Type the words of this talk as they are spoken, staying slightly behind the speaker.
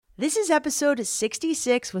This is episode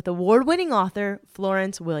 66 with award-winning author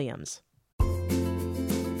Florence Williams.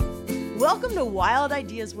 Welcome to Wild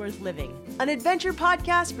Ideas Worth Living, an adventure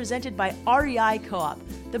podcast presented by REI Co-op,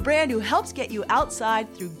 the brand who helps get you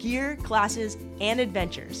outside through gear, classes, and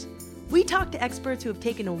adventures. We talk to experts who have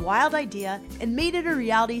taken a wild idea and made it a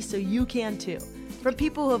reality so you can too. From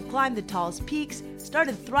people who have climbed the tallest peaks,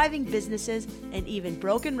 started thriving businesses, and even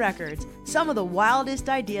broken records, some of the wildest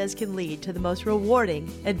ideas can lead to the most rewarding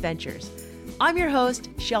adventures. I'm your host,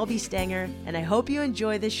 Shelby Stanger, and I hope you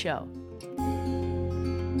enjoy this show.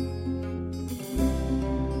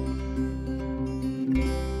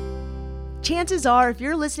 Chances are, if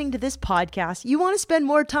you're listening to this podcast, you want to spend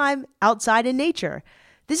more time outside in nature.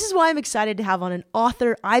 This is why I'm excited to have on an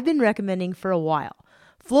author I've been recommending for a while.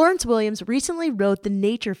 Florence Williams recently wrote The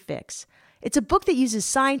Nature Fix. It's a book that uses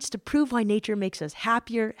science to prove why nature makes us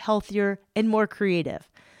happier, healthier, and more creative.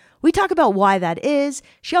 We talk about why that is.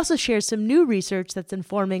 She also shares some new research that's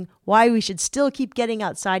informing why we should still keep getting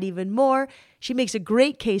outside even more. She makes a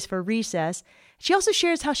great case for recess. She also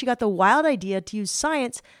shares how she got the wild idea to use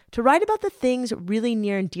science to write about the things really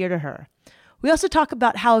near and dear to her. We also talk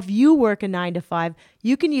about how if you work a 9-to-5,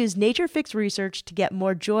 you can use Nature Fix research to get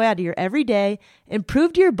more joy out of your everyday and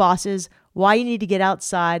prove to your bosses why you need to get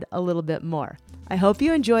outside a little bit more. I hope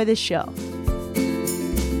you enjoy this show.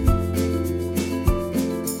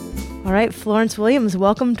 All right, Florence Williams,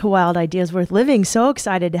 welcome to Wild Ideas Worth Living. So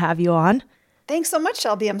excited to have you on. Thanks so much,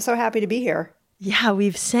 Shelby. I'm so happy to be here. Yeah,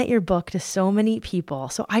 we've sent your book to so many people.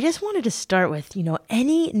 So I just wanted to start with,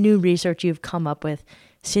 any new research you've come up with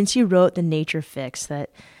since you wrote The Nature Fix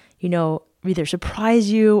that, either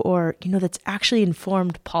surprise you or, that's actually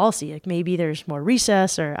informed policy. Like maybe there's more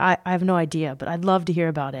recess or I have no idea, but I'd love to hear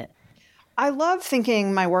about it. I love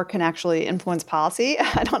thinking my work can actually influence policy.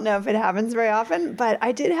 I don't know if it happens very often, but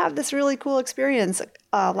I did have this really cool experience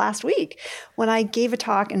last week when I gave a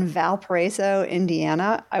talk in Valparaiso,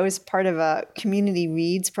 Indiana. I was part of a community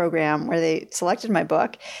reads program where they selected my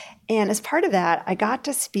book. And as part of that, I got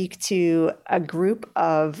to speak to a group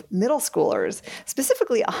of middle schoolers,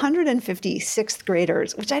 specifically 150 sixth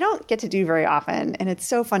graders, which I don't get to do very often. And it's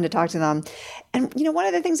so fun to talk to them. And, one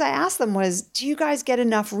of the things I asked them was, do you guys get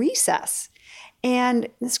enough recess? And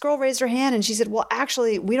this girl raised her hand and she said, well,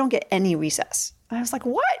 actually, we don't get any recess. And I was like,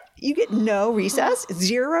 what? You get no recess?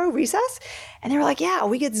 Zero recess? And they were like, yeah,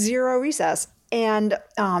 we get zero recess. And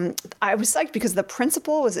I was psyched because the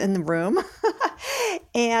principal was in the room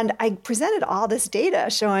and I presented all this data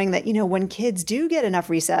showing that, when kids do get enough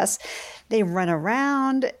recess, they run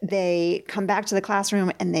around, they come back to the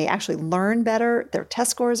classroom and they actually learn better. Their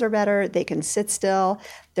test scores are better. They can sit still.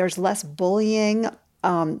 There's less bullying.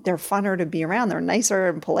 They're funner to be around. They're nicer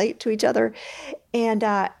and polite to each other. And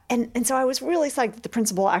so I was really psyched that the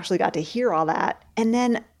principal actually got to hear all that. And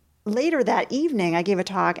then later that evening, I gave a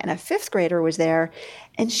talk and a fifth grader was there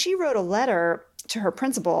and she wrote a letter to her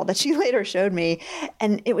principal that she later showed me.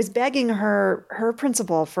 And it was begging her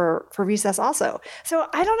principal for recess also. So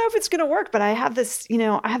I don't know if it's going to work, but I have this,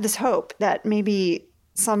 hope that maybe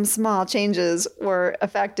some small changes were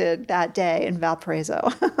affected that day in Valparaiso.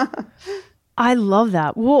 I love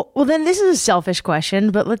that. Well, then this is a selfish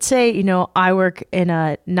question, but let's say, I work in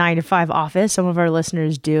a 9-to-5 office. Some of our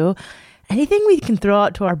listeners do. Anything we can throw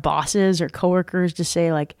out to our bosses or coworkers to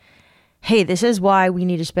say like, hey, this is why we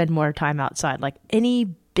need to spend more time outside? Like any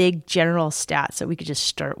big general stats that we could just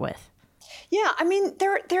start with? Yeah, I mean,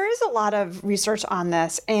 there is a lot of research on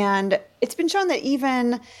this, and it's been shown that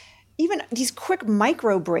even these quick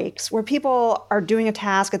micro breaks where people are doing a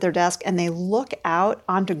task at their desk and they look out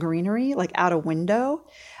onto greenery, like out a window,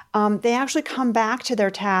 they actually come back to their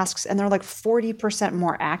tasks and they're like 40%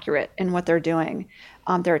 more accurate in what they're doing.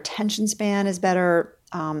 Their attention span is better.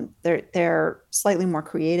 They're slightly more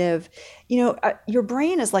creative. Your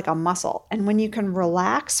brain is like a muscle. And when you can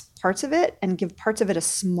relax parts of it and give parts of it a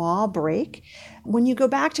small break, when you go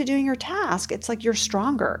back to doing your task, it's like you're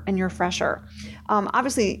stronger and you're fresher.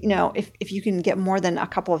 Obviously, if you can get more than a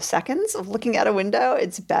couple of seconds of looking out a window,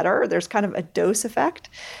 it's better. There's kind of a dose effect.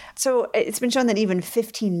 So it's been shown that even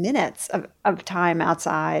 15 minutes of time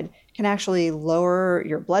outside can actually lower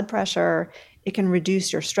your blood pressure. It can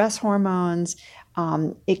reduce your stress hormones.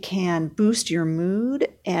 It can boost your mood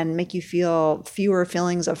and make you feel fewer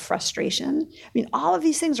feelings of frustration. I mean, all of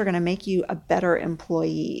these things are going to make you a better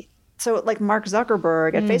employee. So like Mark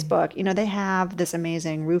Zuckerberg at Facebook, they have this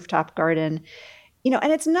amazing rooftop garden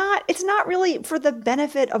And it's not really for the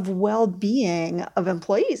benefit of well-being of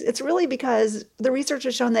employees. It's really because the research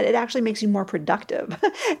has shown that it actually makes you more productive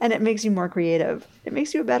and it makes you more creative. It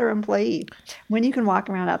makes you a better employee when you can walk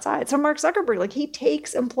around outside. So Mark Zuckerberg, like, he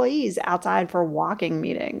takes employees outside for walking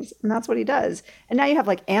meetings, and that's what he does. And now you have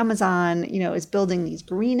like Amazon, is building these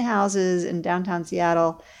greenhouses in downtown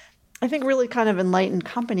Seattle. I think really kind of enlightened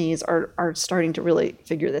companies are starting to really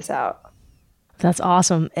figure this out. That's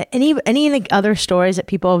awesome. Any like other stories that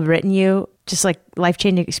people have written you, just like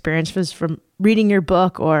life-changing experiences from reading your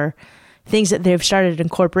book, or things that they've started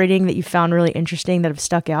incorporating that you found really interesting that have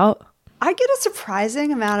stuck out? I get a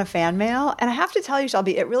surprising amount of fan mail. And I have to tell you,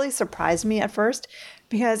 Shelby, it really surprised me at first,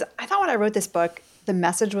 because I thought when I wrote this book, the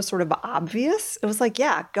message was sort of obvious. It was like,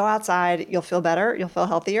 yeah, go outside. You'll feel better. You'll feel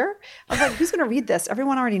healthier. I was like, who's going to read this?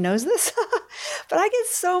 Everyone already knows this. But I get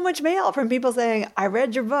so much mail from people saying, I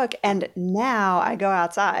read your book and now I go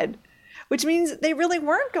outside, which means they really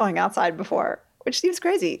weren't going outside before, which seems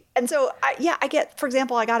crazy. And so, I get, for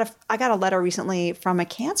example, I got a letter recently from a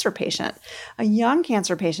cancer patient, a young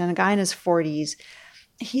cancer patient, a guy in his 40s.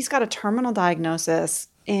 He's got a terminal diagnosis.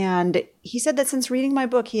 And he said that since reading my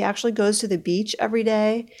book, he actually goes to the beach every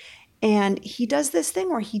day. And he does this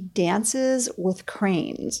thing where he dances with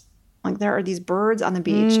cranes. Like, there are these birds on the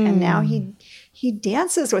beach, and now he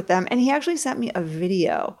dances with them. And he actually sent me a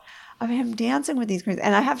video of him dancing with these cranes.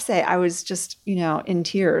 And I have to say, I was just, in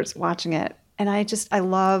tears watching it. And I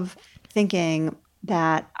love thinking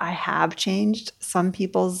that I have changed some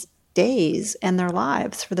people's days and their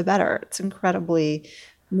lives for the better. It's incredibly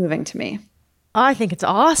moving to me. I think it's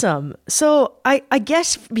awesome. So I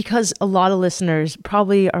guess because a lot of listeners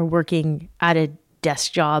probably are working at a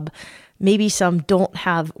desk job, maybe some don't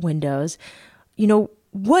have windows.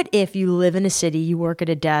 What if you live in a city, you work at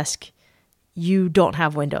a desk, you don't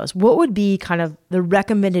have windows? What would be kind of the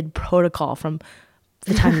recommended protocol from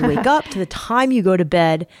the time you wake up to the time you go to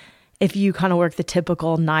bed, if you kind of work the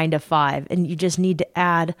typical 9 to 5 and you just need to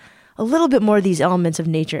add a little bit more of these elements of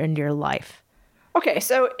nature into your life? Okay,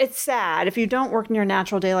 so it's sad. If you don't work near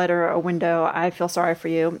natural daylight or a window, I feel sorry for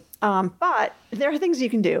you. But there are things you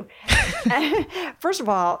can do. First of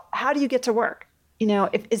all, how do you get to work?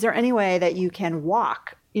 Is there any way that you can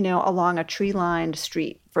walk, along a tree-lined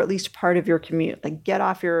street for at least part of your commute? Like, get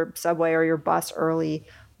off your subway or your bus early,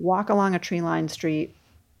 walk along a tree-lined street,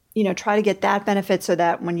 try to get that benefit so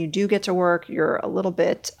that when you do get to work, you're a little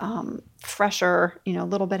bit fresher, a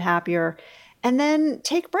little bit happier. And then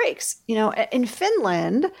take breaks. In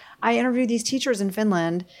Finland, I interviewed these teachers in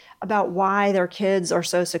Finland about why their kids are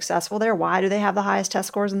so successful there. Why do they have the highest test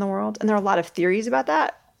scores in the world? And there are a lot of theories about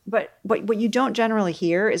that. But what you don't generally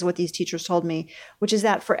hear is what these teachers told me, which is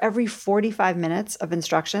that for every 45 minutes of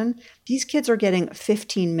instruction, these kids are getting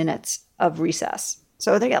 15 minutes of recess.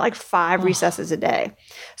 So they get like 5 recesses a day.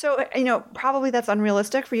 So, probably that's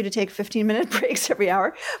unrealistic for you to take 15-minute breaks every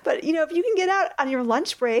hour. But, if you can get out on your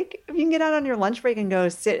lunch break, and go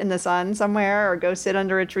sit in the sun somewhere or go sit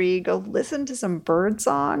under a tree, go listen to some bird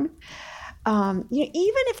song. Even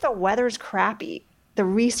if the weather's crappy, the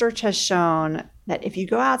research has shown that if you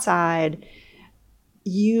go outside,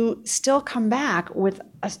 you still come back with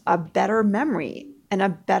a better memory and a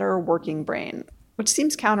better working brain, which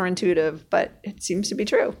seems counterintuitive, but it seems to be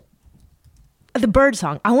true. The bird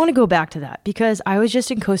song, I want to go back to that because I was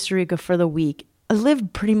just in Costa Rica for the week. I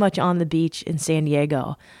lived pretty much on the beach in San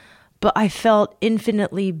Diego, but I felt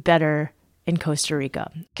infinitely better in Costa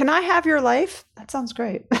Rica. Can I have your life? That sounds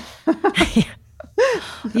great.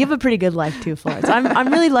 You have a pretty good life too, Florence. I'm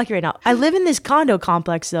really lucky right now. I live in this condo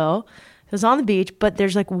complex though. It's on the beach, but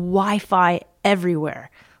there's like Wi-Fi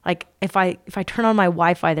everywhere. Like if I turn on my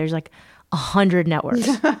Wi-Fi, there's like 100 networks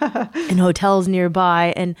and hotels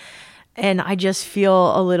nearby, and I just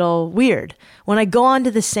feel a little weird. When I go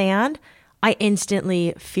onto the sand, I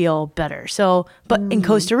instantly feel better. So, but in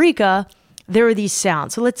Costa Rica, there are these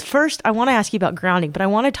sounds. So I want to ask you about grounding, but I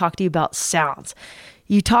want to talk to you about sounds.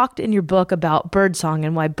 You talked in your book about birdsong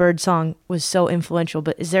and why birdsong was so influential,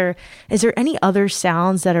 but is there any other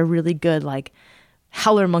sounds that are really good, like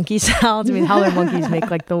howler monkey sounds? I mean, howler monkeys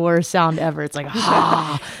make like the worst sound ever. It's like,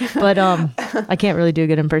 but I can't really do a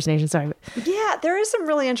good impersonation. Sorry. Yeah, there is some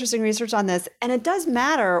really interesting research on this, and it does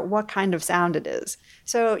matter what kind of sound it is.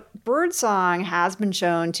 So birdsong has been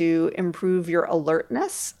shown to improve your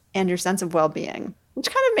alertness and your sense of well-being, which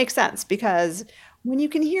kind of makes sense because when you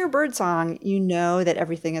can hear birdsong, you know that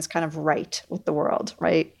everything is kind of right with the world,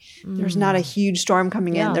 right? There's not a huge storm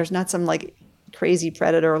coming in. There's not some like crazy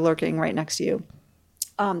predator lurking right next to you.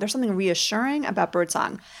 There's something reassuring about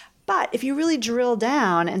birdsong. But if you really drill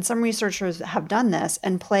down, and some researchers have done this,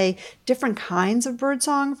 and play different kinds of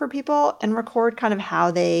birdsong for people and record kind of how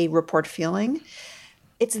they report feeling,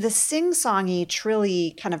 it's the sing-songy,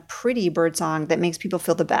 trilly, kind of pretty birdsong that makes people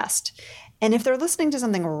feel the best. And if they're listening to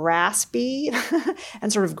something raspy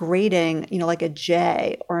and sort of grating, like a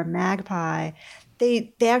jay or a magpie,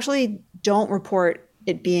 they actually don't report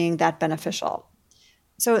it being that beneficial.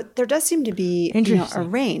 So there does seem to be a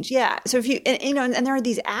range. Yeah. So if you, and there are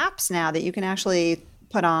these apps now that you can actually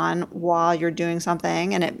put on while you're doing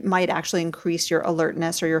something, and it might actually increase your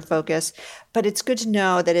alertness or your focus. But it's good to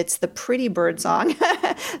know that it's the pretty birdsong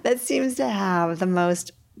that seems to have the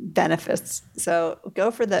most benefits. So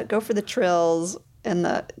go for the trills and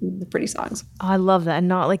the pretty songs. I love that. And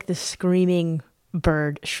not like the screaming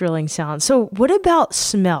bird shrilling sound. So what about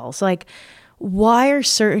smells? Like, why are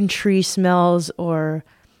certain tree smells or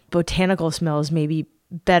botanical smells maybe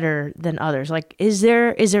better than others? Like, is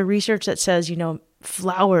there research that says,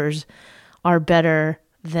 flowers are better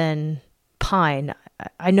than pine?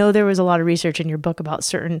 I know there was a lot of research in your book about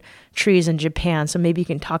certain trees in Japan, so maybe you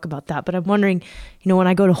can talk about that. But I'm wondering, when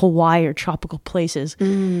I go to Hawaii or tropical places,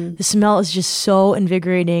 the smell is just so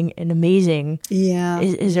invigorating and amazing. Yeah.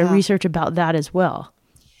 Is there research about that as well?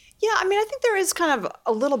 Yeah, I mean, I think there is kind of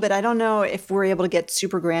a little bit. I don't know if we're able to get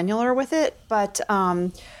super granular with it, but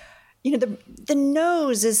the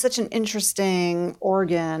nose is such an interesting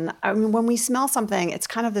organ. I mean, when we smell something, it's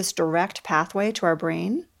kind of this direct pathway to our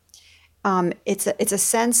brain. It's a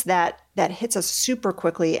sense that hits us super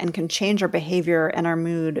quickly and can change our behavior and our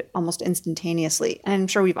mood almost instantaneously. And I'm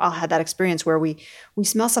sure we've all had that experience where we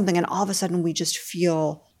smell something and all of a sudden we just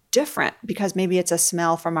feel different because maybe it's a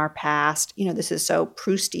smell from our past. This is so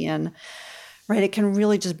Proustian, right? It can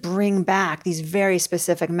really just bring back these very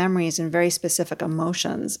specific memories and very specific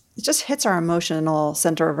emotions. It just hits our emotional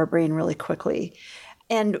center of our brain really quickly.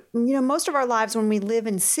 And, most of our lives when we live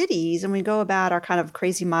in cities and we go about our kind of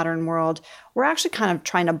crazy modern world, we're actually kind of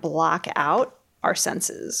trying to block out our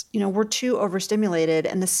senses. We're too overstimulated,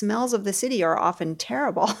 and the smells of the city are often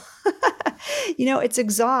terrible. It's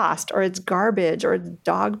exhaust or it's garbage or it's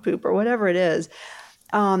dog poop or whatever it is.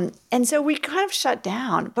 And so we kind of shut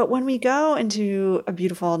down. But when we go into a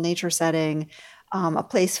beautiful nature setting, a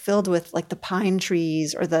place filled with like the pine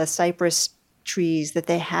trees or the cypress trees that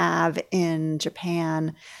they have in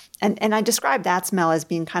Japan, and I describe that smell as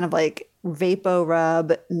being kind of like Vapo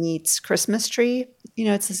Rub meets Christmas tree.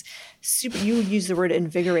 It's this super, you use the word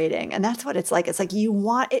invigorating, and that's what it's like. It's like you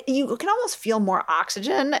can almost feel more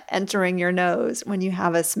oxygen entering your nose when you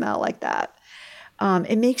have a smell like that.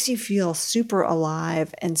 It makes you feel super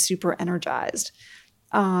alive and super energized.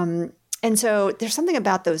 And so there's something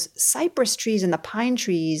about those cypress trees and the pine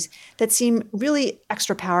trees that seem really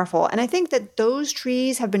extra powerful. And I think that those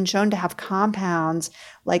trees have been shown to have compounds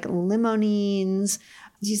like limonene,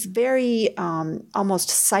 these very almost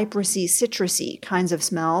cypressy, citrusy kinds of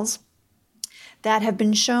smells that have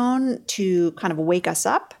been shown to kind of wake us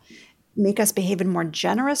up, make us behave in more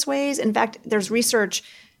generous ways. In fact, there's research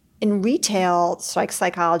in retail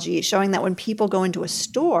psychology showing that when people go into a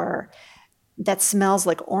store that smells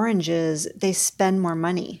like oranges, they spend more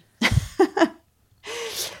money.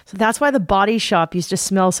 So that's why the Body Shop used to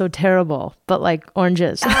smell so terrible, but like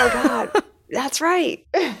oranges. Oh, God. That's right.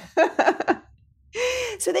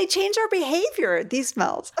 So they change our behavior, these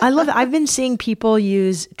smells. I love it. I've been seeing people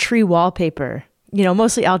use tree wallpaper,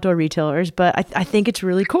 mostly outdoor retailers, but I think it's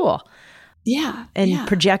really cool. Yeah. And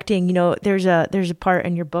projecting, there's a part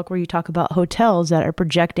in your book where you talk about hotels that are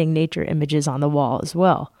projecting nature images on the wall as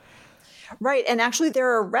well. Right. And actually there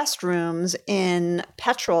are restrooms in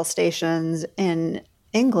petrol stations in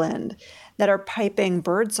England that are piping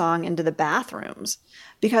birdsong into the bathrooms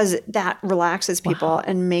because that relaxes people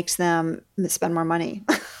and makes them spend more money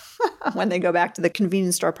when they go back to the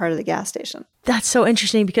convenience store part of the gas station. That's so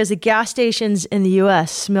interesting because the gas stations in the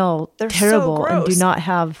U.S. smell terrible and do not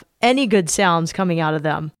have any good sounds coming out of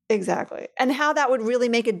them. Exactly. And how that would really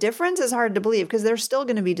make a difference is hard to believe because they're still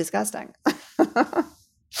going to be disgusting.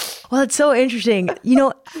 Well, it's so interesting.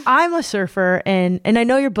 I'm a surfer and I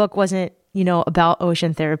know your book wasn't, about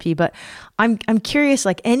ocean therapy, but I'm curious,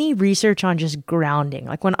 like any research on just grounding.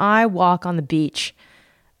 Like when I walk on the beach,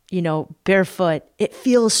 barefoot, it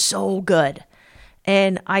feels so good.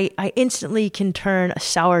 And I instantly can turn a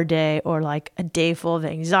sour day or like a day full of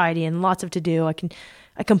anxiety and lots of to do.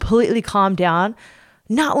 I completely calm down,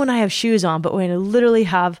 not when I have shoes on, but when I literally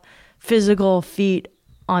have physical feet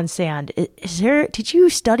on sand. Did you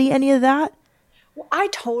study any of that? Well, I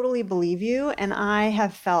totally believe you. And I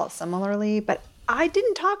have felt similarly, but I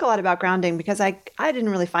didn't talk a lot about grounding because I didn't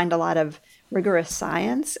really find a lot of rigorous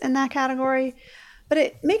science in that category. But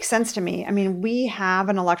it makes sense to me. I mean, we have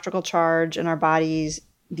an electrical charge in our bodies.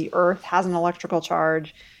 The earth has an electrical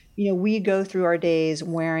charge. We go through our days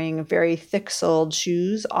wearing very thick-soled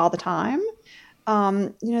shoes all the time,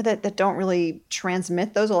 that don't really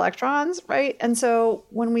transmit those electrons, right? And so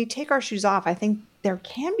when we take our shoes off, I think there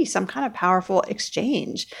can be some kind of powerful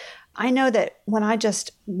exchange. I know that when I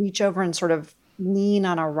just reach over and sort of lean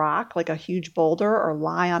on a rock, like a huge boulder, or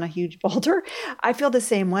lie on a huge boulder, I feel the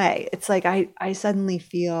same way. It's like I suddenly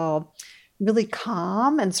feel really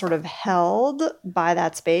calm and sort of held by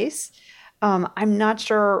that space. I'm not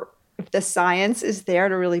sure if the science is there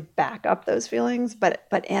to really back up those feelings, but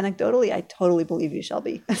anecdotally, I totally believe you,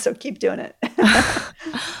 Shelby. So keep doing it.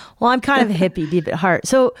 Well, I'm kind of a hippie deep at heart.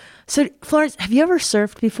 So Florence, have you ever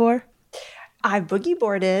surfed before? I boogie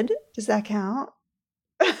boarded. Does that count?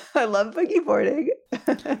 I love boogie boarding.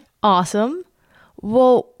 Awesome.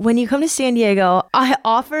 Well, when you come to San Diego, I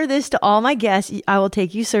offer this to all my guests. I will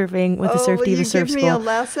take you surfing with the Surf Diva Surf School. Give me a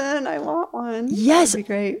lesson? I want one. Yes. That'd be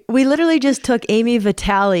great. We literally just took Amy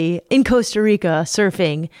Vitale in Costa Rica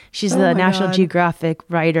surfing. She's the National Geographic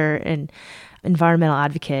writer and environmental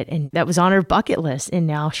advocate, and that was on her bucket list, and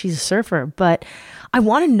now she's a surfer. But I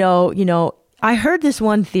want to know, I heard this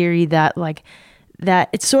one theory that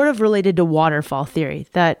it's sort of related to waterfall theory,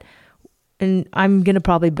 and I'm going to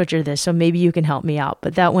probably butcher this, so maybe you can help me out,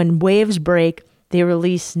 but that when waves break, they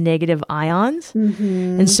release negative ions.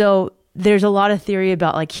 Mm-hmm. And so there's a lot of theory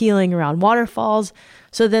about healing around waterfalls.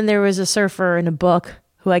 So then there was a surfer in a book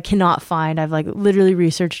who I cannot find. I've literally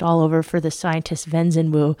researched all over for the scientist Venzin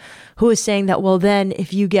Wu, who was saying that, well, then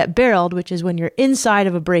if you get barreled, which is when you're inside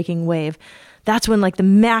of a breaking wave, that's when the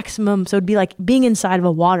maximum, so it'd be like being inside of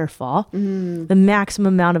a waterfall, the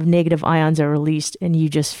maximum amount of negative ions are released and you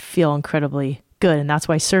just feel incredibly good. And that's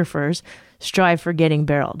why surfers strive for getting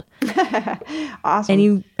barreled.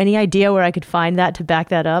 Awesome. Any idea where I could find that to back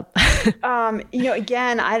that up?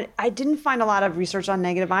 Again, I didn't find a lot of research on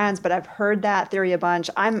negative ions, but I've heard that theory a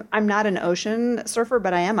bunch. I'm not an ocean surfer,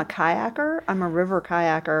 but I am a kayaker. I'm a river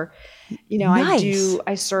kayaker. Nice.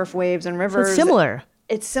 I surf waves and rivers. So it's similar.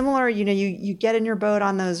 It's similar, you get in your boat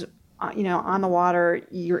on those, on the water,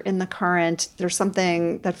 you're in the current. There's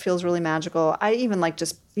something that feels really magical. I even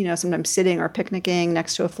just, sometimes sitting or picnicking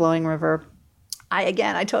next to a flowing river. I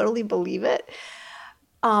totally believe it.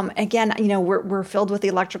 We're filled with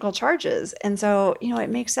electrical charges. And so, it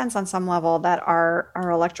makes sense on some level that our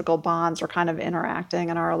electrical bonds are kind of interacting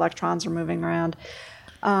and our electrons are moving around.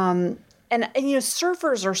 And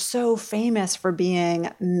surfers are so famous for being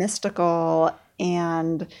mystical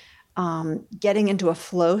and getting into a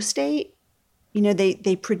flow state.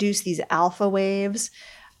 They produce these alpha waves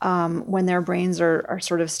when their brains are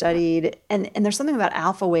sort of studied. And there's something about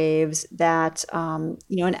alpha waves that, an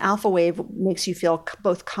alpha wave makes you feel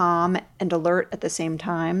both calm and alert at the same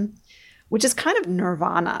time, which is kind of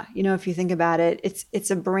nirvana. If you think about it, it's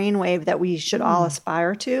a brain wave that we should all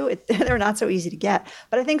aspire to. They're not so easy to get,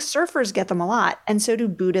 but I think surfers get them a lot. And so do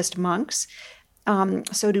Buddhist monks.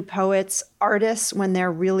 So do poets, artists, when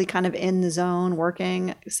they're really kind of in the zone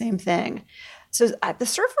working, same thing. So the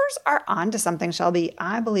surfers are onto something, Shelby.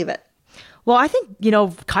 I believe it. Well, I think,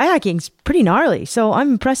 kayaking's pretty gnarly. So I'm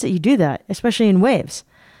impressed that you do that, especially in waves.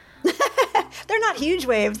 They're not huge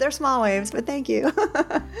waves. They're small waves, but thank you.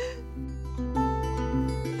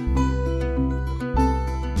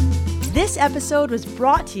 This episode was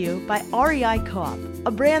brought to you by REI Co-op,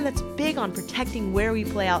 a brand that's big on protecting where we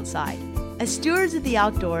play outside. As stewards of the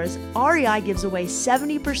outdoors, REI gives away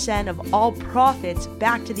 70% of all profits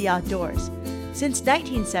back to the outdoors. Since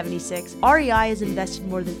 1976, REI has invested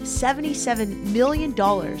more than $77 million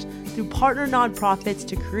through partner nonprofits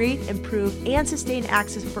to create, improve, and sustain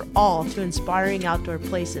access for all to inspiring outdoor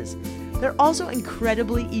places. They're also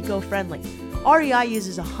incredibly eco-friendly. REI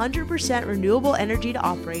uses 100% renewable energy to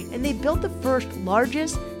operate, and they built the first,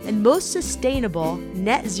 largest, and most sustainable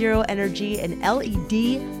net zero energy and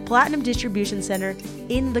LED platinum distribution center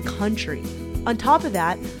in the country. On top of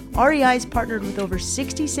that, REI has partnered with over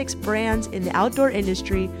 66 brands in the outdoor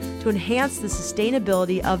industry to enhance the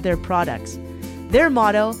sustainability of their products. Their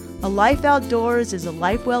motto, "A life outdoors is a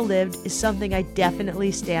life well lived," is something I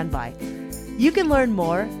definitely stand by. You can learn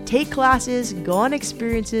more, take classes, go on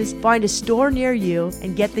experiences, find a store near you,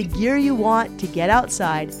 and get the gear you want to get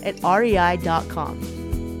outside at rei.com.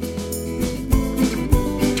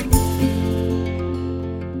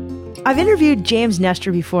 I've interviewed James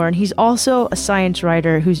Nestor before, and he's also a science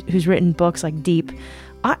writer who's written books like Deep.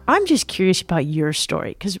 I'm just curious about your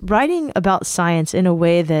story, because writing about science in a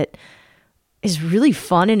way that is really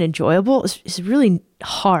fun and enjoyable is really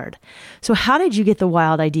hard. So how did you get the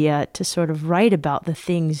wild idea to sort of write about the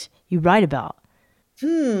things you write about?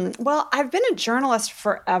 Well, I've been a journalist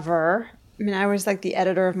forever. I mean, I was like the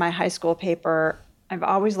editor of my high school paper. I've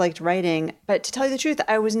always liked writing, but to tell you the truth,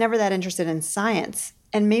 I was never that interested in science.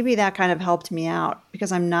 And maybe that kind of helped me out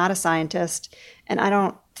because I'm not a scientist and I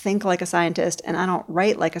don't think like a scientist and I don't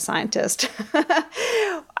write like a scientist.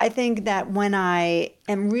 I think that when I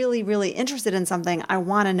am really, really interested in something, I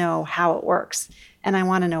want to know how it works and I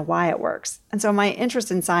want to know why it works. And so my interest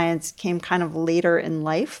in science came kind of later in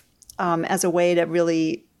life as a way to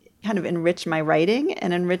really kind of enrich my writing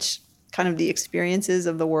and enrich kind of the experiences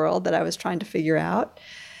of the world that I was trying to figure out.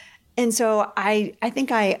 And so I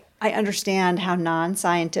think I understand how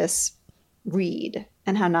non-scientists read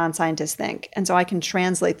and how non-scientists think. And so I can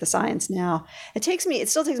translate the science now. It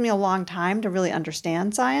still takes me a long time to really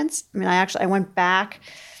understand science. I mean, I went back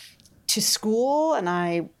to school and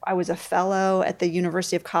I was a fellow at the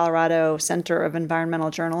University of Colorado Center of Environmental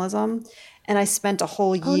Journalism. And I spent a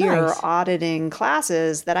whole year auditing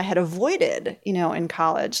classes that I had avoided, in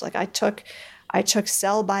college. Like I took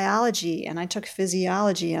cell biology and I took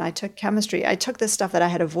physiology and I took chemistry. I took this stuff that I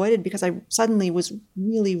had avoided because I suddenly was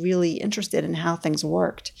really, really interested in how things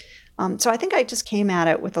worked. So I think I just came at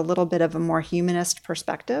it with a little bit of a more humanist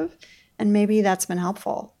perspective, and maybe that's been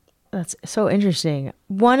helpful. That's so interesting.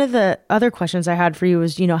 One of the other questions I had for you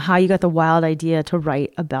was, how you got the wild idea to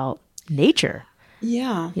write about nature.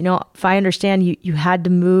 Yeah. If I understand, you had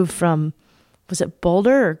to move from, was it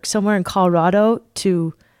Boulder or somewhere in Colorado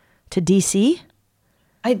to DC?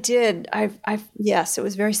 I did. Yes, it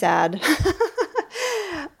was very sad.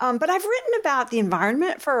 But I've written about the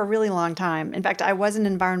environment for a really long time. In fact, I was an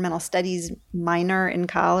environmental studies minor in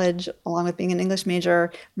college, along with being an English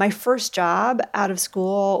major. My first job out of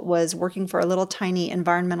school was working for a little tiny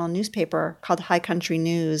environmental newspaper called High Country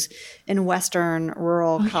News in western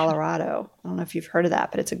rural Colorado. I don't know if you've heard of that,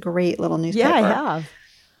 but it's a great little newspaper. Yeah, I have.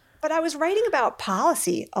 But I was writing about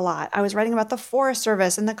policy a lot. I was writing about the Forest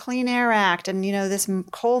Service and the Clean Air Act and, this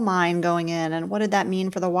coal mine going in and what did that mean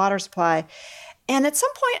for the water supply. And at some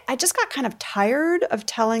point, I just got kind of tired of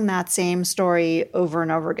telling that same story over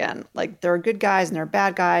and over again. Like there are good guys and there are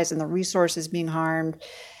bad guys and the resources being harmed.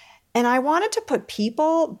 And I wanted to put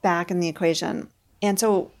people back in the equation. And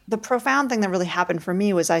so the profound thing that really happened for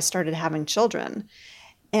me was I started having children.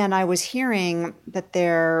 And I was hearing that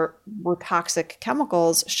there were toxic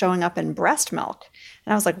chemicals showing up in breast milk.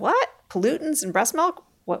 And I was like, what? Pollutants in breast milk?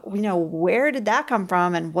 What, where did that come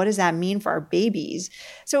from? And what does that mean for our babies?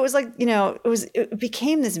 So it was like, it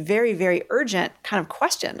became this very, very urgent kind of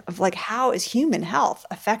question of like, how is human health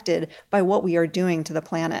affected by what we are doing to the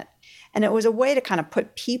planet? And it was a way to kind of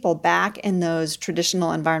put people back in those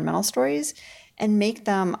traditional environmental stories and make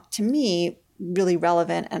them, to me, really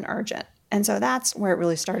relevant and urgent. And so that's where it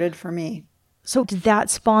really started for me. So did that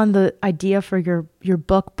spawn the idea for your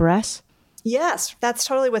book, Breasts? Yes, that's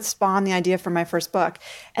totally what spawned the idea for my first book.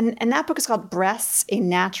 And that book is called Breasts, A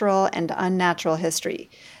Natural and Unnatural History.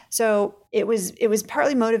 So it was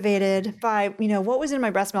partly motivated by, what was in my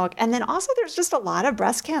breast milk. And then also there's just a lot of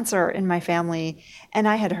breast cancer in my family. And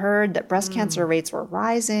I had heard that breast cancer rates were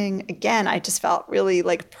rising. Again, I just felt really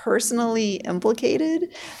like personally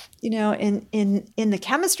implicated, in the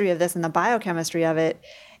chemistry of this and the biochemistry of it.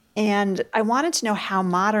 And I wanted to know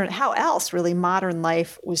how else really modern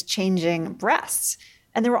life was changing breasts.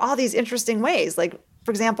 And there were all these interesting ways. Like,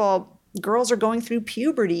 for example, girls are going through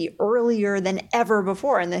puberty earlier than ever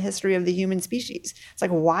before in the history of the human species. It's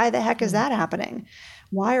like, why the heck is that happening?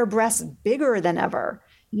 Why are breasts bigger than ever?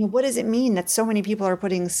 What does it mean that so many people are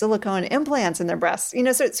putting silicone implants in their breasts?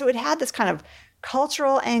 So it had this kind of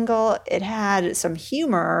cultural angle. It had some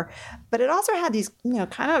humor, but it also had these,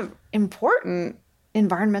 kind of important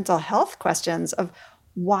environmental health questions of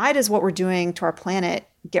why does what we're doing to our planet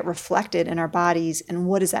get reflected in our bodies and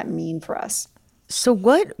what does that mean for us? So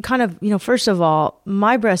what kind of, first of all,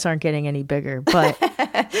 my breasts aren't getting any bigger, but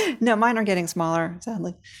no, mine are getting smaller,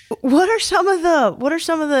 sadly. What are some of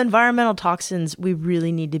the environmental toxins we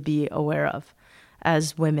really need to be aware of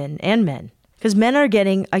as women and men? Because men are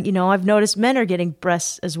getting, I've noticed men are getting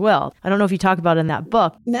breasts as well. I don't know if you talk about it in that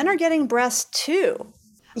book. Men are getting breasts too.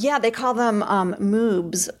 Yeah, they call them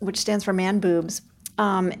moobs, which stands for man boobs.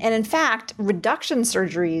 And in fact, reduction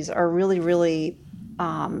surgeries are really, really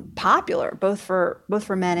popular, both for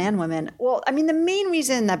men and women. Well, I mean, the main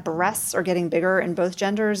reason that breasts are getting bigger in both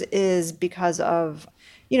genders is because of,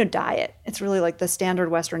 diet. It's really like the standard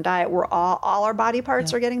Western diet where all our body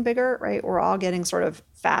parts are getting bigger, right? We're all getting sort of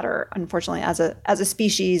fatter, unfortunately, as a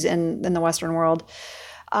species in the Western world.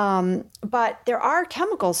 But there are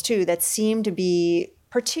chemicals too that seem to be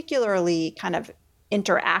particularly kind of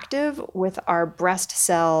interactive with our breast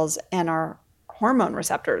cells and our hormone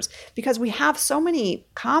receptors, because we have so many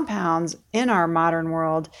compounds in our modern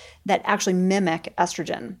world that actually mimic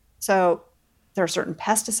estrogen. So there are certain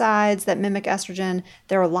pesticides that mimic estrogen.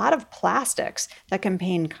 There are a lot of plastics that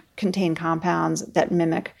contain compounds that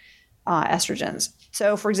mimic estrogens.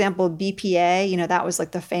 So, for example, BPA, that was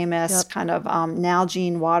like the famous kind of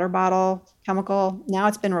Nalgene water bottle chemical. Now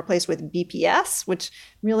it's been replaced with BPS, which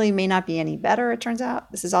really may not be any better, it turns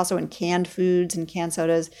out. This is also in canned foods and canned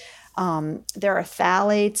sodas. There are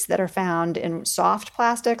phthalates that are found in soft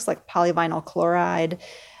plastics like polyvinyl chloride,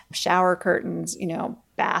 shower curtains,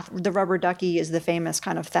 bath. The rubber ducky is the famous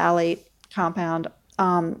kind of phthalate compound,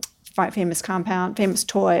 famous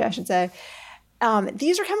toy, I should say.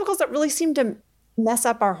 These are chemicals that really seem to mess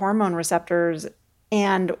up our hormone receptors.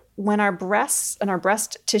 And when our breasts and our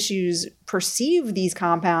breast tissues perceive these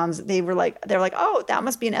compounds, they're like, oh, that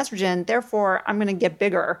must be an estrogen. Therefore, I'm going to get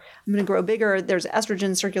bigger. I'm going to grow bigger. There's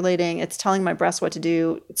estrogen circulating. It's telling my breast what to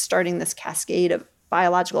do. It's starting this cascade of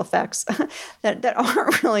biological effects that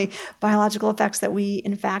aren't really biological effects that we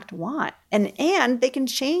in fact want. And they can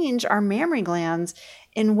change our mammary glands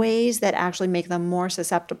in ways that actually make them more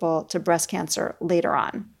susceptible to breast cancer later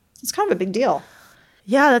on. It's kind of a big deal.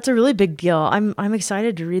 Yeah, that's a really big deal. I'm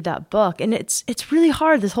excited to read that book. And it's really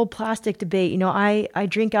hard, this whole plastic debate. I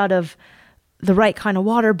drink out of the right kind of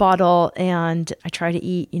water bottle, and I try to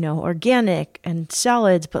eat, organic and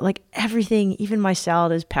salads, but like everything, even my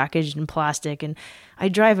salad is packaged in plastic. And I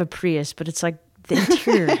drive a Prius, but it's like the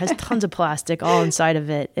interior has tons of plastic all inside of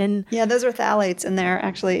it. And yeah, those are phthalates in there,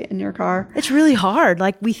 actually, in your car. It's really hard.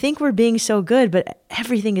 Like, we think we're being so good, but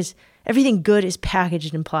everything good is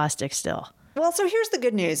packaged in plastic still. Well, so here's the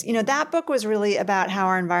good news. That book was really about how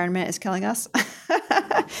our environment is killing us.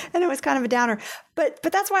 And it was kind of a downer. But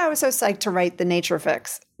that's why I was so psyched to write The Nature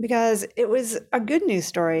Fix, because it was a good news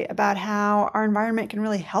story about how our environment can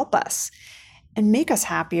really help us and make us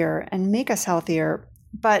happier and make us healthier.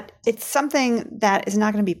 But it's something that is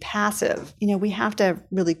not going to be passive. We have to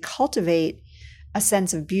really cultivate a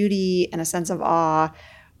sense of beauty and a sense of awe.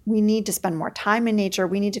 We need to spend more time in nature.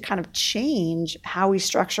 We need to kind of change how we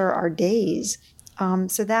structure our days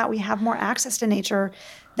so that we have more access to nature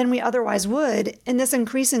than we otherwise would in this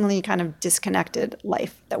increasingly kind of disconnected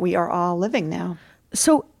life that we are all living now.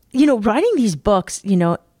 So, writing these books,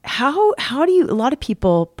 how do you, a lot of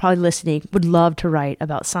people probably listening would love to write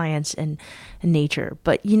about science and nature,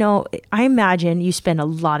 but, I imagine you spend a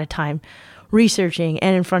lot of time researching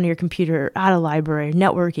and in front of your computer at a library,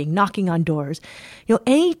 networking, knocking on doors.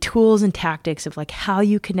 Any tools and tactics of like how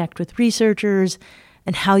you connect with researchers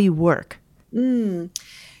and how you work?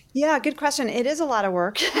 Yeah, good question. It is a lot of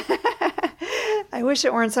work. I wish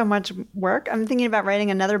it weren't so much work. I'm thinking about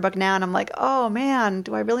writing another book now, and I'm like, oh man,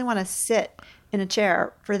 do I really want to sit in a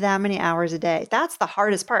chair for that many hours a day? That's the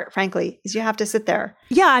hardest part, frankly, is you have to sit there.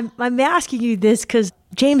 Yeah, I'm asking you this because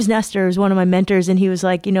James Nestor is one of my mentors, and he was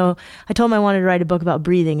like, I told him I wanted to write a book about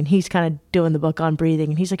breathing, and he's kind of doing the book on breathing.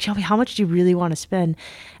 And he's like, Shelby, how much do you really want to spend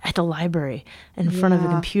at the library in front of a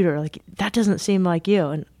computer? Like, that doesn't seem like you.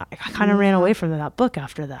 And I kind of ran away from that book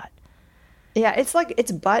after that. Yeah, it's like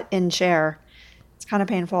it's butt in chair. It's kind of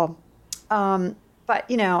painful. But,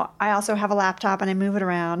 I also have a laptop and I move it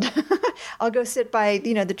around. I'll go sit by,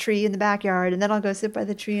 the tree in the backyard, and then I'll go sit by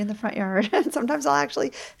the tree in the front yard. And sometimes I'll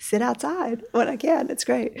actually sit outside when I can. It's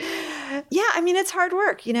great. Yeah, it's hard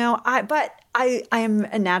work, but I am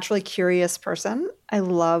a naturally curious person. I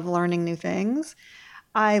love learning new things.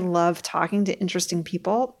 I love talking to interesting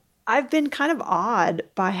people. I've been kind of awed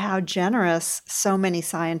by how generous so many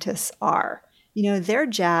scientists are. They're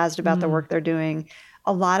jazzed about the work they're doing.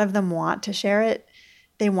 A lot of them want to share it.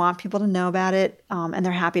 They want people to know about it, and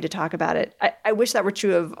they're happy to talk about it. I wish that were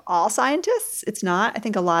true of all scientists. It's not. I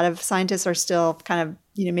think a lot of scientists are still kind of,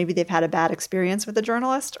 maybe they've had a bad experience with a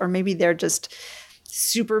journalist, or maybe they're just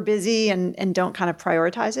super busy and don't kind of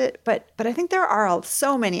prioritize it. But I think there are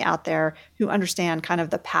so many out there who understand kind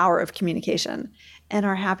of the power of communication and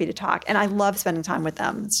are happy to talk. And I love spending time with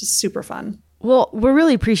them. It's just super fun. Well, we're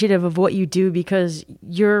really appreciative of what you do because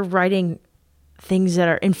you're writing things that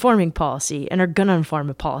are informing policy and are going to inform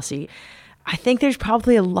a policy. I think there's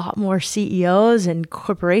probably a lot more CEOs and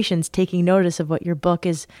corporations taking notice of what your book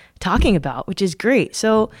is talking about, which is great.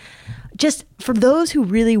 So just for those who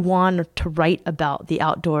really want to write about the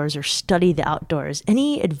outdoors or study the outdoors,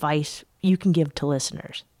 any advice you can give to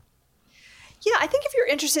listeners? Yeah, I think if you're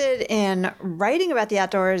interested in writing about the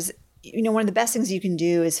outdoors, one of the best things you can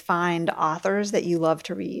do is find authors that you love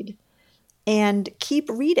to read and keep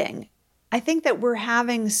reading. I think that we're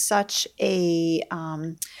having such a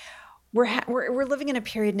we're living in a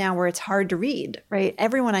period now where it's hard to read, right?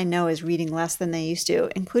 Everyone I know is reading less than they used to,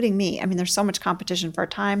 including me. I mean, there's so much competition for our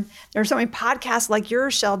time. There are so many podcasts like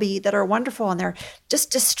yours, Shelby, that are wonderful, and they're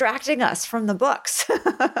just distracting us from the books.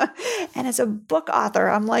 And as a book author,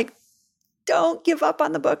 I'm like, don't give up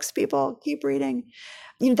on the books, people. Keep reading.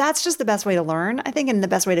 That's just the best way to learn, I think, and the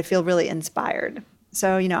best way to feel really inspired.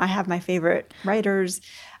 So, I have my favorite writers.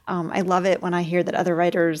 I love it when I hear that other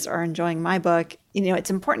writers are enjoying my book. It's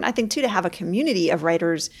important, I think, too, to have a community of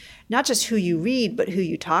writers, not just who you read, but who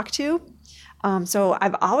you talk to. So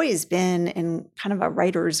I've always been in kind of a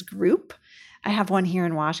writers group. I have one here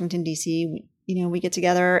in Washington, D.C. We get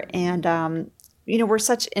together and, we're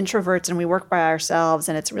such introverts and we work by ourselves.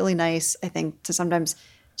 And it's really nice, I think, to sometimes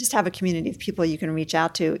just have a community of people you can reach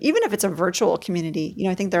out to, even if it's a virtual community.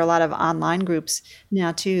 I think there are a lot of online groups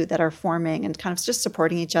now too that are forming and kind of just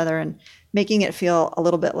supporting each other and making it feel a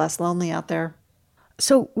little bit less lonely out there.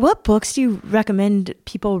 So what books do you recommend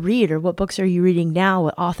people read, or what books are you reading now?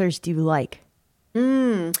 What authors do you like?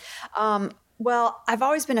 Well, I've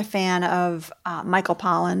always been a fan of Michael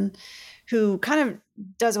Pollan, who kind of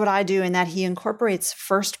does what I do in that he incorporates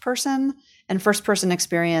first person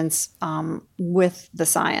experience with the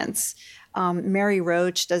science. Mary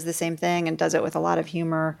Roach does the same thing and does it with a lot of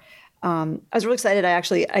humor. I was really excited.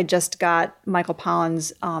 I just got Michael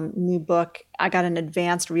Pollan's new book. I got an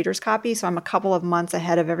advanced reader's copy, so I'm a couple of months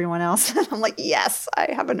ahead of everyone else. And I'm like, yes,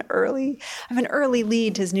 I have an early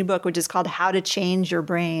lead to his new book, which is called How to Change Your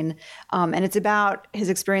Brain. And it's about his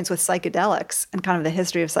experience with psychedelics and kind of the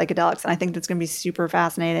history of psychedelics. And I think that's going to be super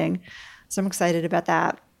fascinating. So I'm excited about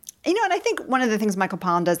that. And I think one of the things Michael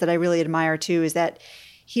Pollan does that I really admire too is that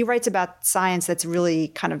he writes about science that's really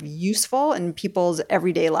kind of useful in people's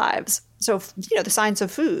everyday lives. So, the science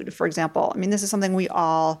of food, for example. I mean, this is something we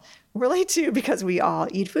all relate to because we all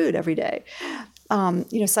eat food every day.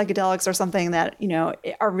 Psychedelics are something that,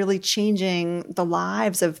 are really changing the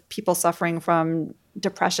lives of people suffering from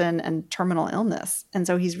depression and terminal illness. And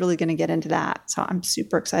so he's really going to get into that. So I'm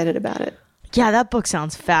super excited about it. Yeah, that book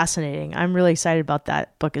sounds fascinating. I'm really excited about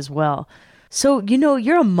that book as well. So,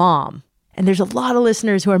 you're a mom, and there's a lot of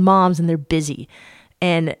listeners who are moms and they're busy.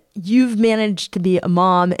 And you've managed to be a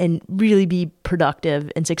mom and really be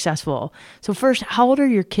productive and successful. So first, how old are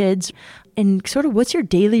your kids? And sort of what's your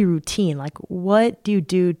daily routine? Like, what do you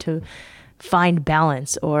do to find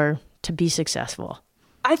balance or to be successful?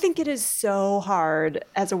 I think it is so hard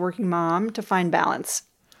as a working mom to find balance.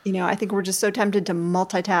 I think we're just so tempted to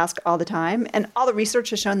multitask all the time. And all the research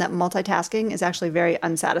has shown that multitasking is actually very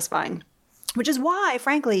unsatisfying, which is why,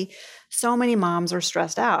 frankly, so many moms are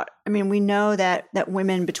stressed out. I mean, we know that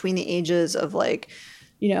women between the ages of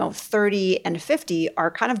 30 and 50 are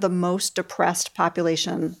kind of the most depressed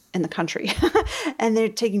population in the country. And they're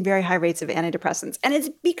taking very high rates of antidepressants. And it's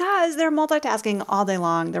because they're multitasking all day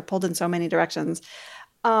long. They're pulled in so many directions.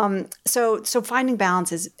 So finding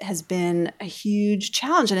balance has been a huge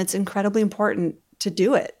challenge, and it's incredibly important to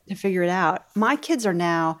do it, to figure it out. My kids are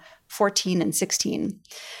now 14 and 16.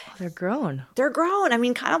 Oh, they're grown. I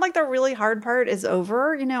mean, kind of like the really hard part is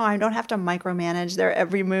over. I don't have to micromanage their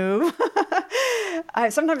every move.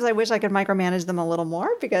 Sometimes I wish I could micromanage them a little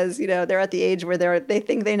more because, they're at the age where they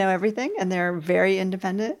think they know everything and they're very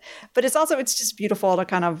independent. But it's just beautiful to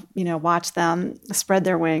kind of, watch them spread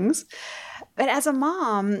their wings. But as a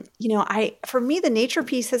mom, for me, the nature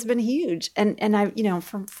piece has been huge. And I,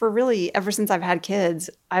 for really ever since I've had kids,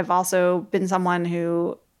 I've also been someone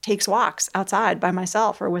who takes walks outside by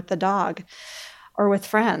myself or with the dog or with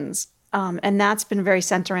friends. And that's been very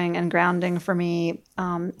centering and grounding for me.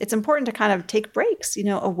 It's important to kind of take breaks,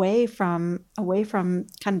 away from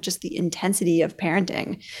kind of just the intensity of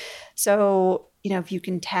parenting. So, if you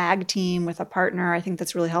can tag team with a partner, I think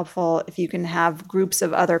that's really helpful. If you can have groups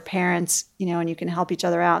of other parents, and you can help each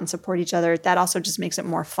other out and support each other, that also just makes it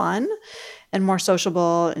more fun and more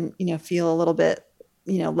sociable and, feel a little bit,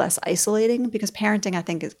 less isolating, because parenting, I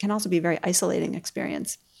think, can also be a very isolating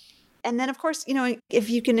experience. And then, of course, if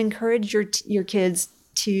you can encourage your kids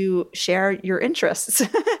to share your interests,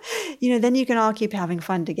 then you can all keep having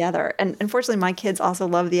fun together. And unfortunately, my kids also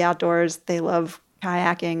love the outdoors. They love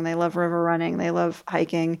kayaking, they love river running, they love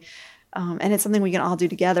hiking. And it's something we can all do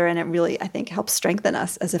together. And it really, I think, helps strengthen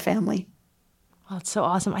us as a family. Well, it's so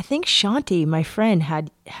awesome. I think Shanti, my friend,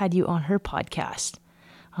 had you on her podcast.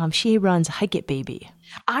 She runs Hike It Baby.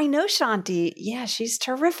 I know Shanti. Yeah, she's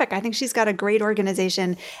terrific. I think she's got a great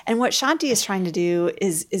organization. And what Shanti is trying to do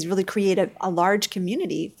is really create a large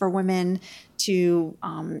community for women to,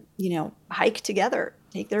 hike together,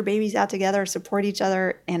 take their babies out together, support each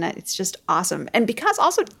other. And it's just awesome. And because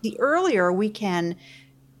also the earlier we can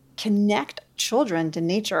connect children to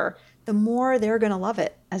nature, the more they're going to love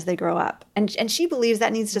it as they grow up. And she believes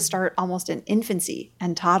that needs to start almost in infancy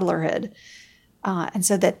and toddlerhood. And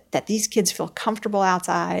so that these kids feel comfortable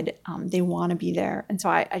outside. They want to be there. And so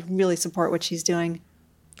I really support what she's doing.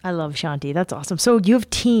 I love Shanti. That's awesome. So you have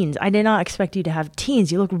teens. I did not expect you to have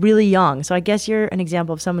teens. You look really young. So I guess you're an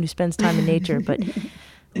example of someone who spends time in nature, but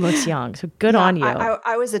looks young. So good on you.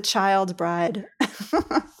 I was a child bride.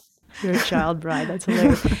 You're a child bride. That's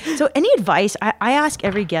hilarious. So any advice? I ask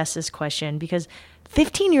every guest this question because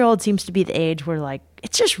 15-year-old seems to be the age where like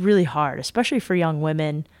it's just really hard, especially for young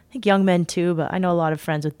women. I think young men too, but I know a lot of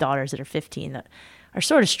friends with daughters that are 15 that are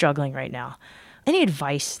sort of struggling right now. Any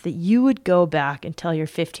advice that you would go back and tell your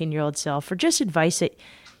 15-year-old self, or just advice that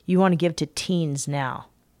you want to give to teens now?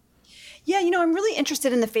 Yeah, I'm really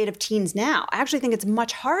interested in the fate of teens now. I actually think it's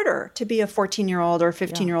much harder to be a 14-year-old or a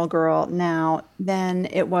 15-year-old girl now than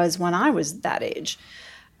it was when I was that age.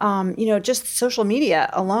 Just social media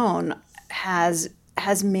alone has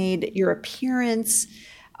made your appearance,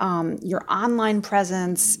 your online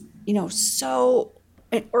presence, so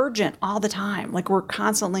urgent all the time. Like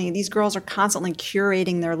these girls are constantly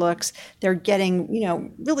curating their looks. They're getting,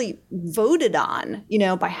 really voted on,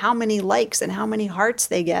 by how many likes and how many hearts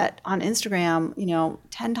they get on Instagram,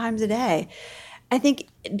 10 times a day. I think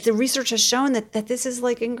the research has shown that this is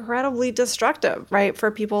like incredibly destructive, right,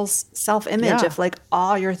 for people's self-image if like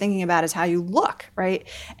all you're thinking about is how you look, right?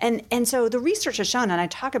 And so the research has shown, and I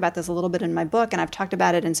talk about this a little bit in my book, and I've talked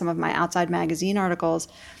about it in some of my Outside Magazine articles,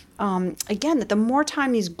 again, that the more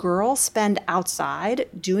time these girls spend outside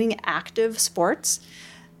doing active sports,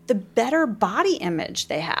 the better body image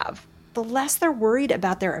they have, the less they're worried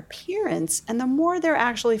about their appearance, and the more they're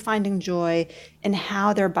actually finding joy in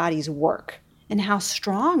how their bodies work and how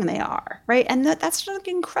strong they are, right? And that's an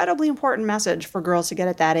incredibly important message for girls to get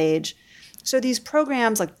at that age. So these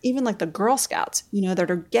programs, like even like the Girl Scouts,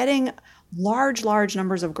 that are getting large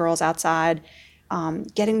numbers of girls outside,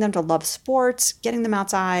 getting them to love sports, getting them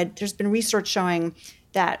outside. There's been research showing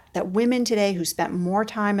that women today who spent more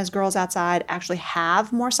time as girls outside actually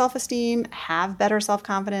have more self-esteem, have better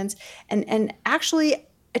self-confidence, and actually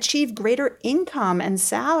achieve greater income and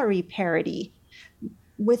salary parity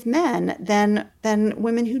with men than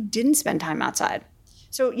women who didn't spend time outside.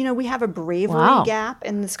 So, we have a bravery gap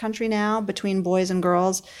in this country now between boys and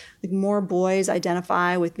girls. Like more boys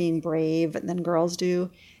identify with being brave than girls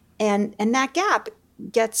do. And that gap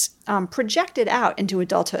gets projected out into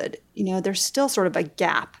adulthood. There's still sort of a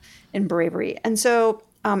gap in bravery. And so,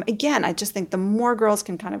 again, I just think the more girls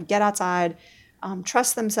can kind of get outside,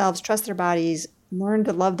 trust themselves, trust their bodies, learn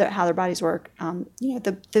to love how their bodies work,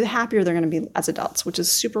 the happier they're going to be as adults, which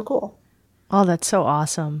is super cool. Oh, that's so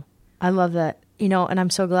awesome. I love that. And I'm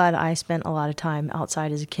so glad I spent a lot of time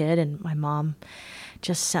outside as a kid, and my mom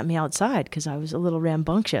just sent me outside because I was a little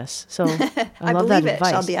rambunctious. So I love that advice.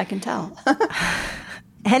 Shelby, I can tell.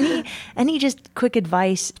 Any just quick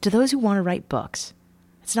advice to those who want to write books?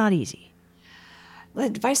 It's not easy.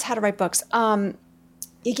 Advice how to write books.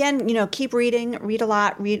 Again, keep reading, read a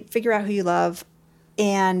lot, figure out who you love,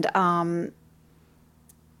 and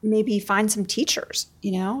maybe find some teachers,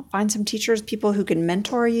 people who can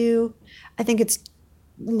mentor you. I think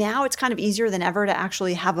now it's kind of easier than ever to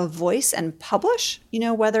actually have a voice and publish,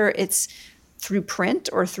 whether it's through print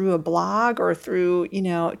or through a blog or through,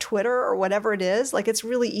 Twitter or whatever it is. Like it's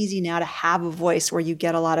really easy now to have a voice where you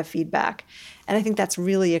get a lot of feedback. And I think that's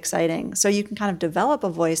really exciting. So you can kind of develop a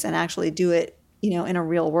voice and actually do it, in a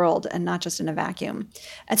real world and not just in a vacuum.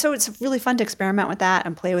 And so it's really fun to experiment with that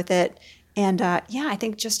and play with it. And I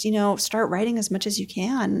think just, start writing as much as you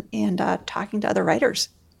can and talking to other writers.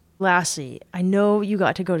 Lastly, I know you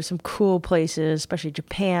got to go to some cool places, especially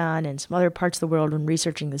Japan and some other parts of the world when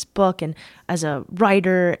researching this book. And as a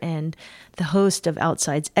writer and the host of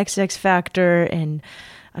Outside's XX Factor, and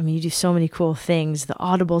you do so many cool things. The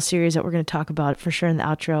Audible series that we're going to talk about for sure in the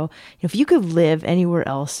outro. If you could live anywhere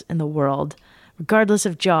else in the world, regardless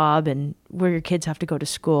of job and where your kids have to go to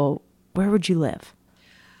school, where would you live?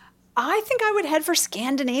 I think I would head for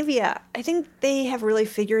Scandinavia. I think they have really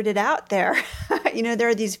figured it out there. There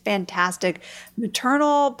are these fantastic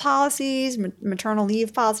maternal policies, maternal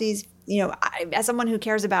leave policies. As someone who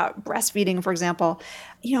cares about breastfeeding, for example,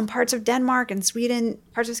 in parts of Denmark and Sweden,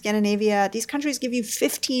 parts of Scandinavia, these countries give you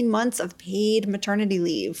 15 months of paid maternity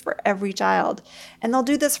leave for every child. And they'll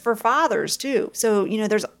do this for fathers too. So,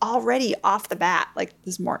 there's already off the bat, like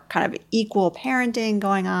this more kind of equal parenting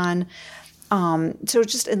going on. So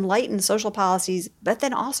just enlightened social policies, but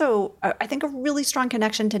then also I think a really strong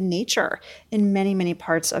connection to nature in many, many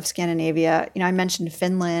parts of Scandinavia. I mentioned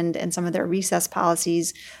Finland and some of their recess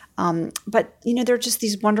policies. But, there are just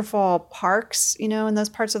these wonderful parks, in those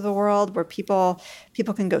parts of the world where people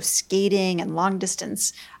can go skating and long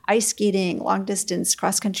distance ice skating, long distance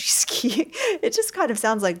cross-country skiing. It just kind of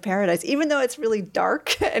sounds like paradise, even though it's really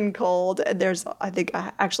dark and cold. And there's, I think,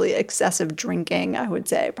 actually excessive drinking, I would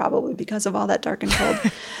say, probably because of all that dark and cold.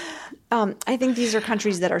 I think these are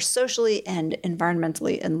countries that are socially and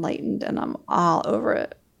environmentally enlightened, and I'm all over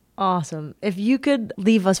it. Awesome. If you could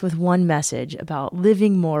leave us with one message about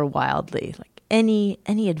living more wildly, like any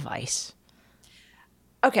advice.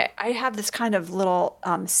 Okay, I have this kind of little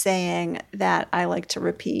saying that I like to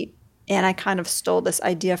repeat, and I kind of stole this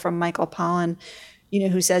idea from Michael Pollan,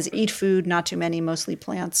 who says, "Eat food, not too many, mostly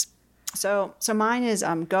plants." So mine is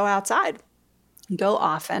go outside, go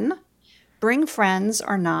often, bring friends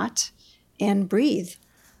or not, and breathe.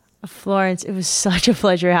 Florence, it was such a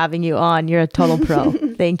pleasure having you on. You're a total pro.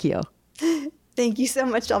 Thank you. Thank you so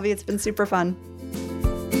much, Shelby. It's been super fun.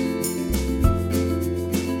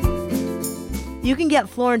 You can get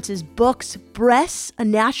Florence's books, Breasts, A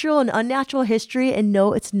Natural and Unnatural History, and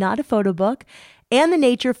no, it's not a photo book, and The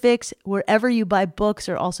Nature Fix, wherever you buy books,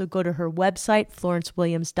 or also go to her website,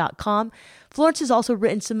 florencewilliams.com. Florence has also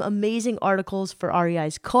written some amazing articles for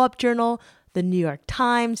REI's Co-op Journal, The New York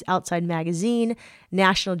Times, Outside Magazine,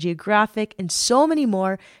 National Geographic, and so many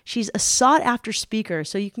more. She's a sought-after speaker,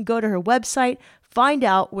 so you can go to her website, find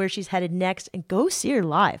out where she's headed next, and go see her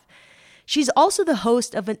live. She's also the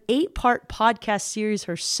host of an 8-part podcast series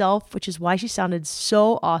herself, which is why she sounded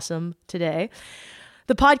so awesome today.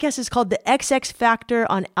 The podcast is called The XX Factor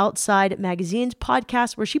on Outside Magazine's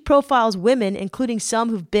podcast, where she profiles women, including some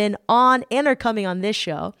who've been on and are coming on this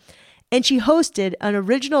show. And she hosted an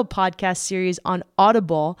original podcast series on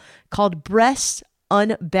Audible called Breasts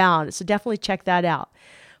Unbound. So definitely check that out.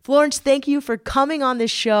 Florence, thank you for coming on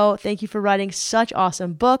this show. Thank you for writing such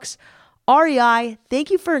awesome books. REI, thank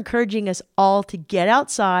you for encouraging us all to get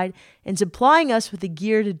outside and supplying us with the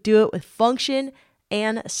gear to do it with function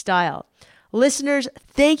and style. Listeners,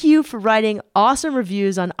 thank you for writing awesome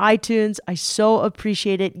reviews on iTunes. I so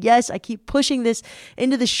appreciate it. Yes, I keep pushing this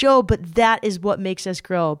into the show, but that is what makes us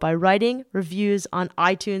grow, by writing reviews on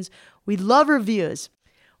iTunes. We love reviews.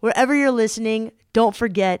 Wherever you're listening, don't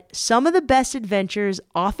forget, some of the best adventures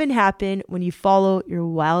often happen when you follow your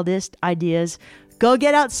wildest ideas. Go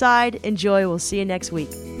get outside. Enjoy. We'll see you next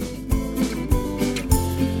week.